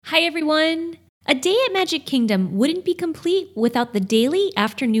Hi everyone! A day at Magic Kingdom wouldn't be complete without the daily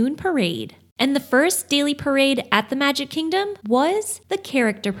afternoon parade. And the first daily parade at the Magic Kingdom was the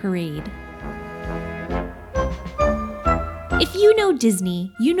Character Parade. If you know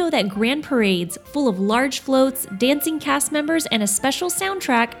Disney, you know that grand parades full of large floats, dancing cast members, and a special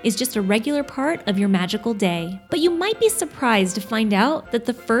soundtrack is just a regular part of your magical day. But you might be surprised to find out that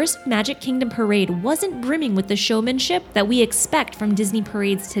the first Magic Kingdom parade wasn't brimming with the showmanship that we expect from Disney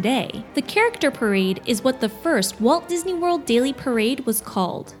parades today. The Character Parade is what the first Walt Disney World Daily Parade was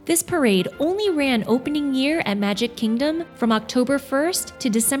called. This parade only ran opening year at Magic Kingdom from October 1st to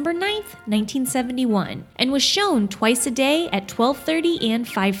December 9th, 1971, and was shown twice a day at 12:30 and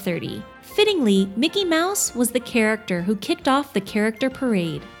 5:30. Fittingly, Mickey Mouse was the character who kicked off the Character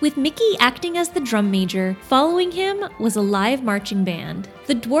Parade, with Mickey acting as the drum major. Following him was a live marching band.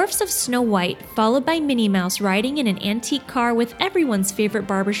 The Dwarfs of Snow White, followed by Minnie Mouse riding in an antique car with everyone's favorite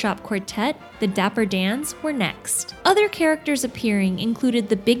barbershop quartet, the Dapper Dans, were next. Other characters appearing included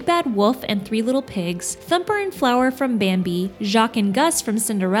the Big Bad Wolf and Three Little Pigs, Thumper and Flower from Bambi, Jacques and Gus from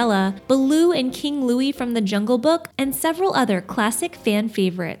Cinderella, Baloo and King Louie from The Jungle Book, and several other classic fan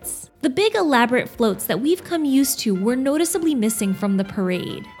favorites. The big elaborate floats that we've come used to were noticeably missing from the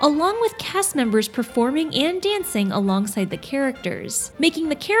parade, along with cast members performing and dancing alongside the characters, making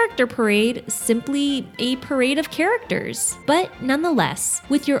the Character Parade simply a parade of characters. But nonetheless,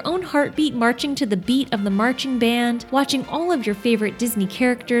 with your own heartbeat marching to the beat of the marching band, watching all of your favorite Disney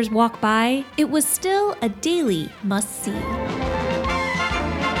characters walk by, it was still a daily must-see.